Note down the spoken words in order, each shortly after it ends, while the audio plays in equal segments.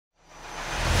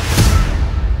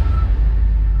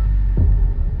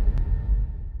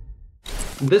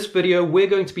In this video, we're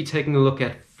going to be taking a look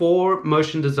at 4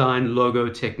 motion design logo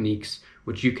techniques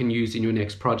which you can use in your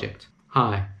next project.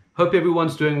 Hi, hope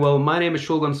everyone's doing well. My name is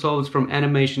Shul Gonsalves from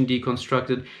Animation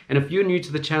Deconstructed, and if you're new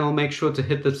to the channel, make sure to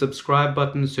hit the subscribe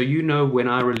button so you know when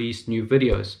I release new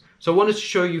videos. So I wanted to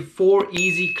show you 4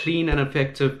 easy, clean and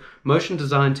effective motion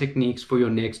design techniques for your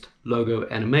next logo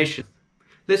animation.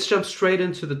 Let's jump straight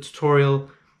into the tutorial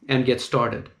and get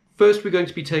started. First, we're going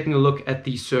to be taking a look at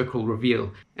the circle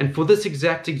reveal. And for this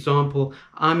exact example,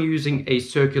 I'm using a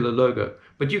circular logo,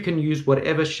 but you can use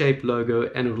whatever shape logo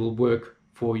and it will work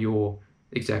for your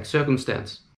exact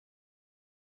circumstance.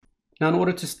 Now, in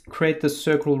order to create this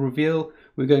circle reveal,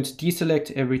 we're going to deselect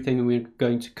everything and we're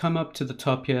going to come up to the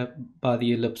top here by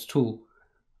the ellipse tool.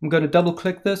 I'm going to double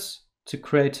click this to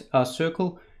create our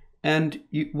circle, and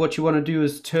what you want to do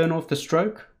is turn off the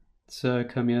stroke. So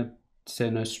come here, say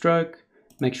no stroke.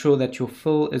 Make sure that your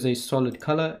fill is a solid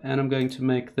color, and I'm going to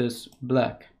make this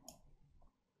black.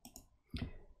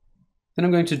 Then I'm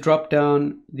going to drop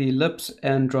down the ellipse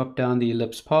and drop down the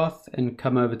ellipse path and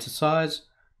come over to size.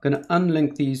 I'm going to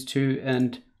unlink these two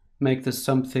and make this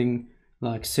something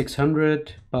like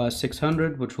 600 by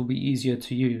 600, which will be easier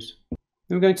to use.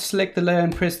 Then we're going to select the layer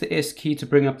and press the S key to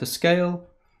bring up the scale.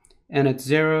 And at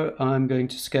 0, I'm going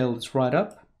to scale this right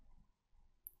up.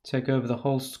 Take over the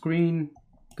whole screen.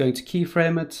 Going to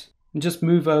keyframe it and just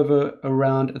move over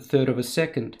around 1/3 of a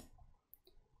second.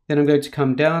 Then I'm going to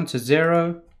come down to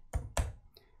 0,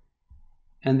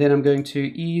 and then I'm going to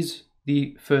ease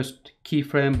the first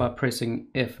keyframe by pressing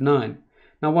F9.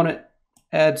 Now I want to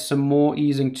add some more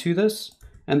easing to this,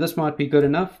 and this might be good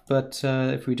enough, but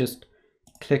if we just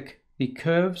click the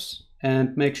curves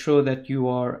and make sure that you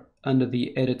are under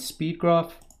the edit speed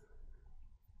graph,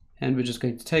 and we're just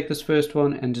going to take this first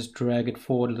one and just drag it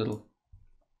forward a little.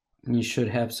 And you should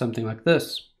have something like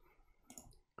this.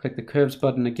 Click the curves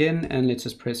button again and let's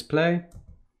just press play.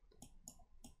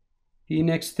 The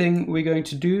next thing we're going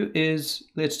to do is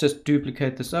let's just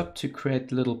duplicate this up to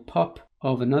create a little pop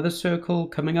of another circle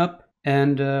coming up,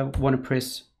 and want to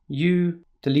press U,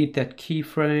 delete that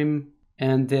keyframe,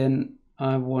 and then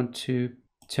I want to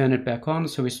turn it back on.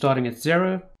 So we're starting at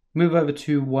 0, move over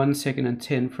to 1 second and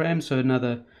 10 frames, so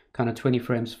another kind of 20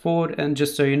 frames forward. And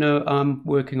just so you know, I'm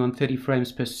working on 30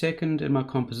 frames per second in my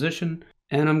composition,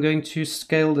 and I'm going to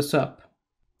scale this up.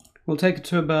 We'll take it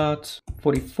to about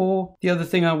 44. The other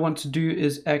thing I want to do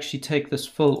is actually take this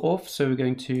fill off, so we're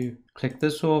going to click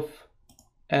this off,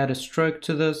 add a stroke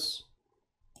to this,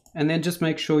 and then just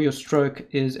make sure your stroke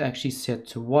is actually set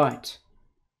to white.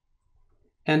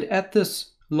 And at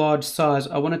this large size,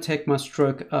 I want to take my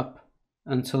stroke up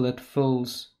until it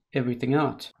fills everything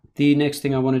out. The next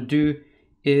thing I want to do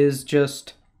is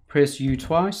just press U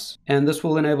twice, and this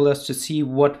will enable us to see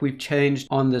what we've changed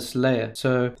on this layer.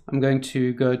 So I'm going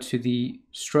to go to the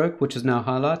stroke, which is now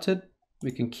highlighted.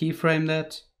 We can keyframe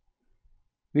that,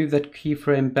 move that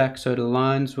keyframe back so it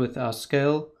aligns with our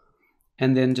scale,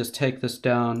 and then just take this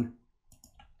down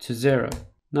to 0.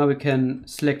 Now we can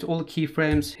select all the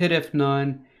keyframes, hit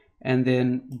F9, and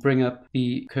then bring up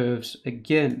the curves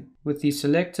again. With these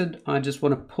selected, I just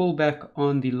want to pull back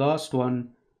on the last one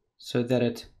so that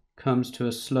it comes to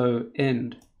a slow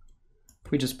end. If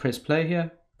we just press play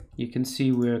here, you can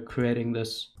see we're creating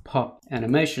this pop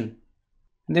animation.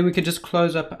 And then we can just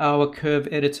close up our curve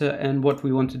editor, and what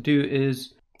we want to do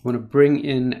is we want to bring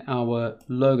in our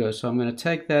logo. So I'm going to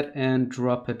take that and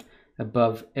drop it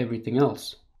above everything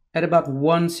else. At about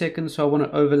 1 second, so I want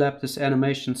to overlap this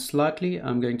animation slightly,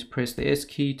 I'm going to press the S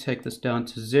key, take this down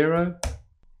to 0,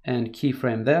 and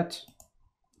keyframe that.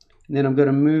 And then I'm going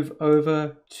to move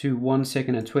over to 1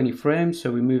 second and 20 frames,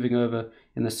 so we're moving over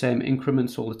in the same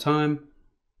increments all the time.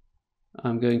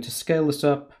 I'm going to scale this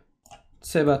up,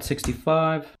 say about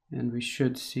 65, and we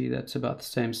should see that's about the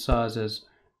same size as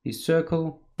the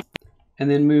circle. And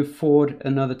then move forward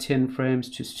another 10 frames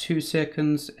to 2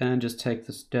 seconds and just take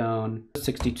this down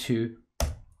 62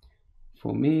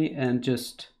 for me, and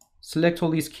just select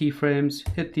all these keyframes,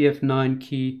 hit the F9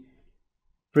 key,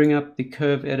 bring up the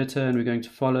curve editor, and we're going to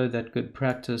follow that good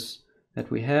practice that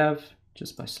we have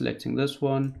just by selecting this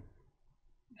one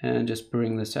and just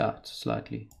bring this out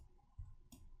slightly.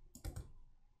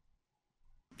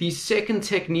 The second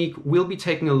technique, we'll be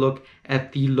taking a look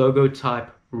at the logo type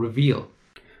reveal.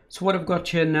 So what I've got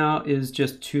here now is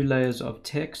just 2 layers of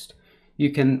text.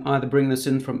 You can either bring this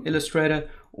in from Illustrator,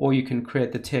 or you can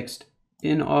create the text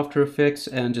in After Effects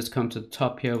and just come to the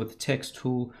top here with the text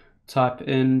tool, type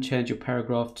in, change your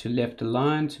paragraph to left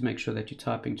align to make sure that you're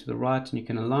typing to the right, and you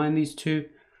can align these two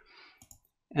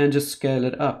and just scale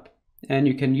it up. And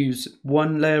you can use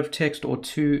 1 layer of text or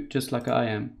 2, just like I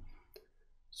am.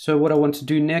 So what I want to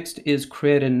do next is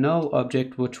create a null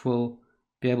object which will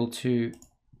be able to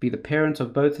be the parent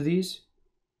of both of these.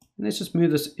 And let's just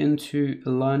move this into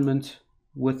alignment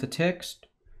with the text.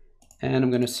 And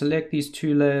I'm going to select these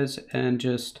two layers and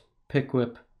just pick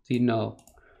whip the null.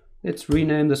 Let's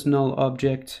rename this null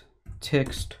object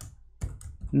text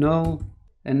null.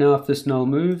 And now if this null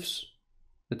moves,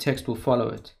 the text will follow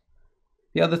it.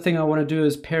 The other thing I want to do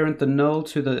is parent the null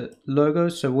to the logo,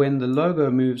 so when the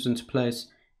logo moves into place,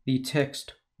 the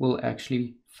text will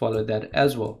actually follow that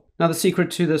as well. Now the secret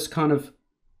to this kind of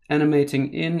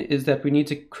animating in is that we need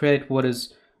to create what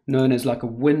is known as like a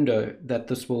window that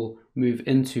this will move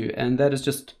into, and that is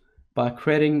just by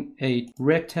creating a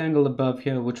rectangle above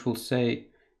here which will say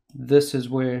this is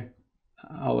where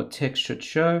our text should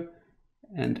show,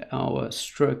 and our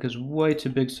stroke is way too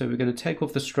big, so we're going to take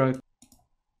off the stroke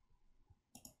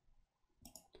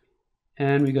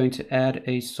and we're going to add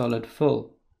a solid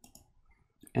fill,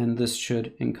 and this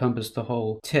should encompass the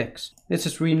whole text. Let's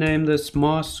just rename this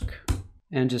mask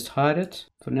and just hide it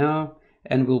for now,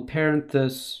 and we'll parent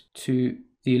this to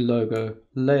the logo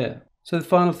layer. So the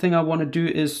final thing I want to do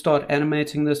is start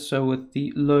animating this. So with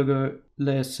the logo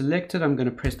layer selected, I'm going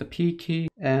to press the P key,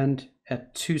 and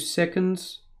at 2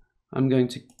 seconds I'm going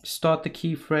to start the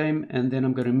keyframe, and then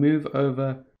I'm going to move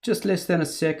over just less than a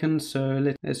second,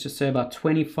 so let's just say about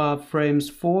 25 frames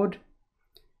forward,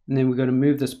 and then we're going to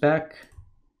move this back.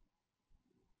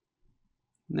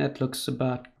 That looks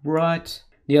about right.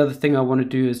 The other thing I want to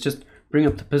do is just bring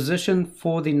up the position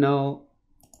for the null,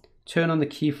 turn on the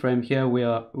keyframe here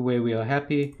where we are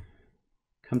happy,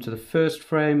 come to the first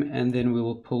frame, and then we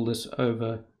will pull this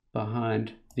over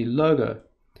behind the logo.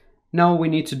 Now all we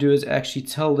need to do is actually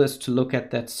tell this to look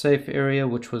at that safe area,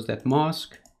 which was that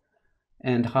mask,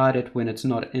 and hide it when it's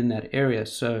not in that area.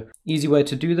 So easy way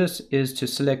to do this is to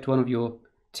select one of your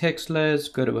text layers,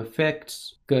 go to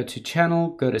effects, go to channel,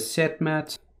 go to set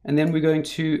matte, and then we're going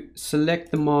to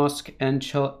select the mask and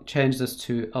change this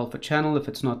to alpha channel if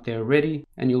it's not there already,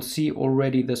 and you'll see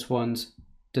already this one's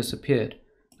disappeared.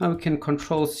 Now we can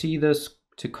Control C this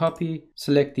to copy,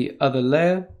 select the other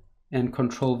layer and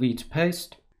Control V to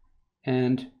paste,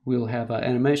 and we'll have our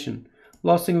animation.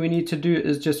 Last thing we need to do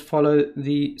is just follow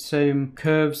the same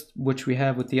curves which we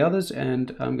have with the others,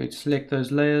 and I'm going to select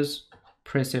those layers,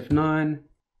 press F9,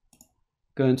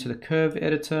 go into the curve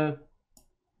editor,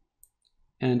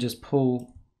 and just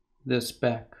pull this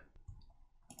back.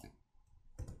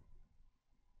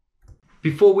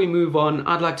 Before we move on,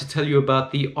 I'd like to tell you about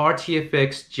the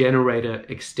RTFX generator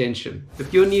extension.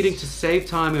 If you're needing to save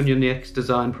time on your next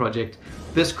design project,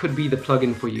 this could be the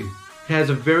plugin for you. It has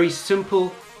a very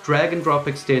simple drag and drop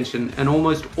extension, and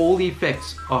almost all the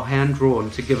effects are hand drawn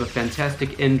to give a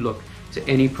fantastic end look to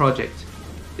any project.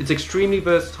 It's extremely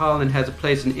versatile and has a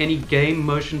place in any game,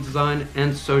 motion design,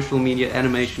 and social media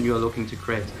animation you're looking to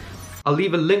create. I'll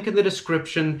leave a link in the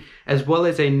description, as well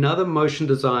as another motion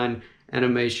design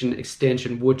animation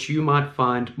extension which you might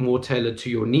find more tailored to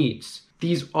your needs.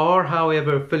 These are,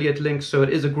 however, affiliate links, so it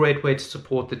is a great way to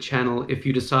support the channel if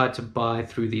you decide to buy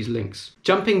through these links.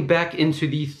 Jumping back into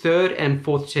the third and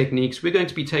fourth techniques, we're going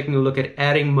to be taking a look at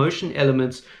adding motion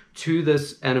elements to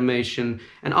this animation,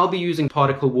 and I'll be using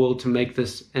Particle World to make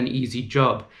this an easy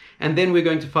job. And then we're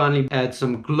going to finally add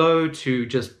some glow to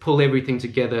just pull everything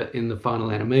together in the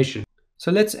final animation.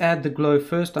 So let's add the glow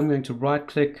first. I'm going to right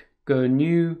click, go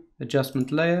new,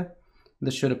 adjustment layer.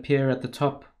 This should appear at the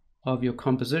top of your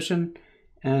composition.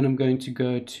 And I'm going to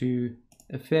go to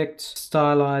Effects,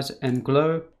 Stylize, and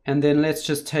Glow. And then let's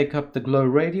just take up the glow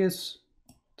radius.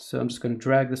 So I'm just going to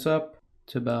drag this up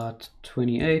to about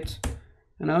 28.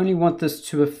 And I only want this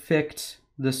to affect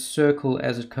this circle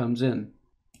as it comes in.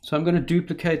 So I'm going to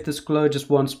duplicate this glow just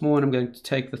once more, and I'm going to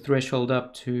take the threshold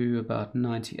up to about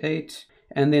 98.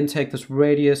 And then take this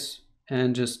radius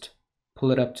and just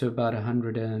pull it up to about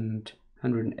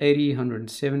 180,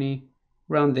 170.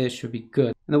 Around there should be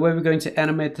good. And the way we're going to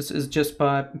animate this is just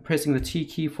by pressing the T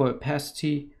key for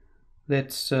opacity.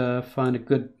 Let's find a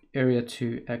good area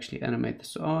to actually animate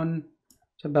this on.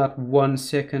 So about 1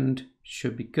 second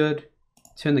should be good.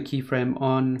 Turn the keyframe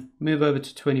on, move over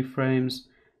to 20 frames,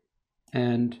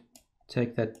 and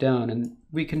take that down. And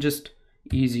we can just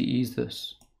easy ease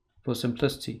this for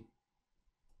simplicity.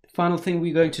 The final thing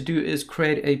we're going to do is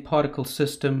create a particle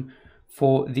system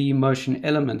for the motion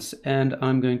elements, and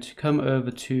I'm going to come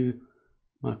over to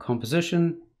my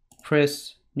composition,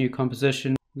 press new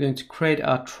composition. I'm going to create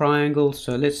our triangle,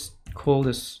 so let's call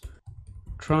this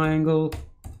triangle,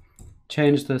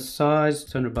 change the size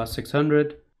to about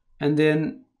 600, and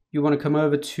then you want to come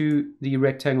over to the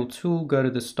rectangle tool, go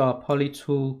to the star poly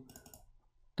tool,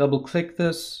 double click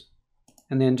this,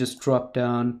 and then just drop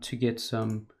down to get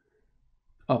some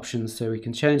options so we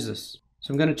can change this.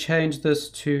 So I'm going to change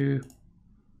this to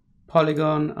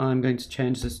polygon. I'm going to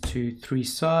change this to 3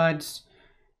 sides.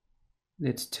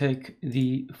 Let's take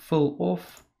the fill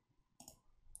off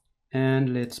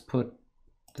and let's put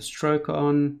the stroke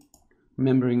on,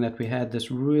 remembering that we had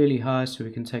this really high, so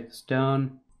we can take this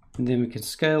down, and then we can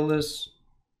scale this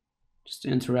just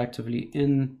interactively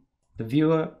in the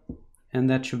viewer, and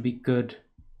that should be good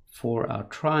for our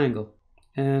triangle.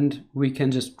 And we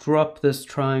can just drop this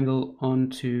triangle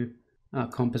onto our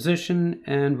composition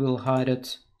and we'll hide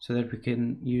it so that we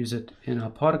can use it in our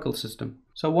particle system.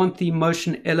 So I want the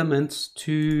motion elements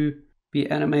to be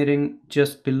animating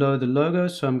just below the logo,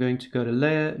 so I'm going to go to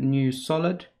Layer, New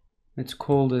Solid. Let's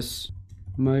call this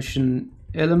Motion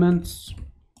Elements,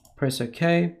 press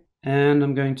OK, and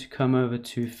I'm going to come over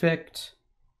to Effect,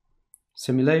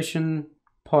 Simulation,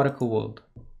 Particle World,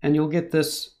 and you'll get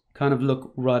this kind of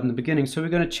look right in the beginning. So we're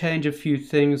going to change a few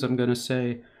things. I'm going to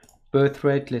say birth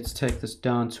rate, let's take this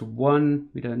down to 1,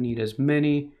 we don't need as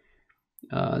many.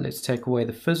 Let's take away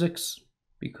the physics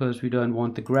because we don't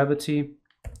want the gravity.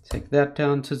 Take that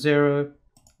down to 0.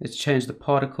 Let's change the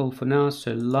particle for now,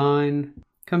 so line.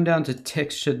 Come down to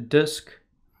texture disk,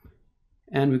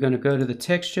 and we're going to go to the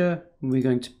texture, and we're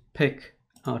going to pick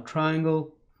our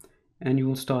triangle, and you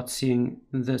will start seeing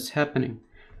this happening.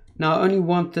 Now I only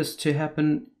want this to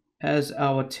happen as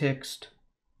our text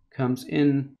comes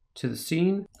in to the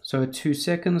scene. So at 2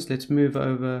 seconds, let's move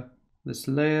over this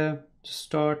layer to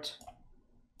start,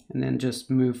 and then just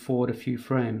move forward a few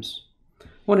frames. I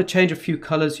want to change a few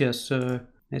colors here, so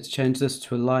let's change this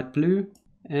to a light blue,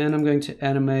 and I'm going to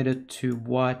animate it to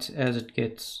white as it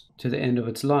gets to the end of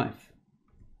its life.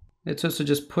 Let's also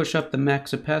just push up the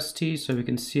max opacity so we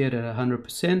can see it at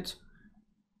 100%.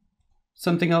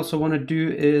 Something else I want to do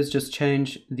is just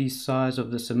change the size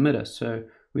of this emitter, so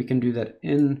we can do that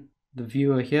in the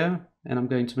viewer here, and I'm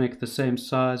going to make it the same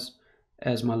size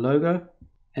as my logo.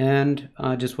 And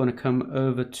I just want to come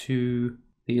over to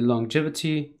the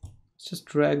longevity. Let's just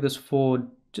drag this forward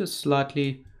just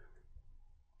slightly,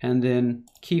 and then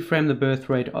keyframe the birth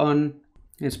rate on.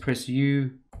 Let's press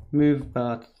U, move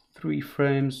about 3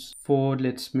 frames forward.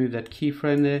 Let's move that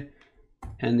keyframe there,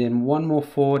 and then 1 more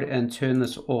forward and turn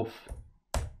this off.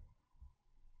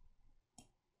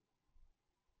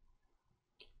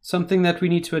 Something that we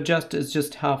need to adjust is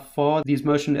just how far these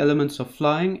motion elements are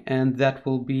flying, and that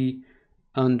will be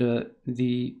under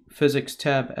the physics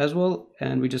tab as well,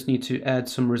 and we just need to add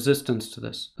some resistance to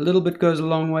this. A little bit goes a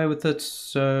long way with it,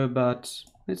 so about,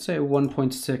 let's say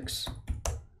 1.6,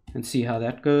 and see how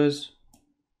that goes.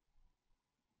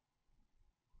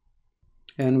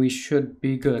 And we should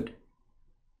be good.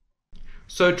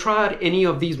 So try out any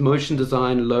of these motion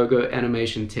design logo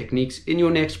animation techniques in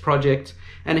your next project,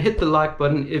 and hit the like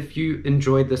button if you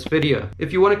enjoyed this video.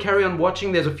 If you want to carry on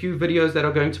watching, there's a few videos that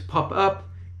are going to pop up.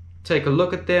 Take a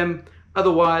look at them.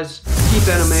 Otherwise, keep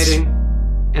animating,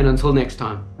 and until next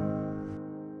time.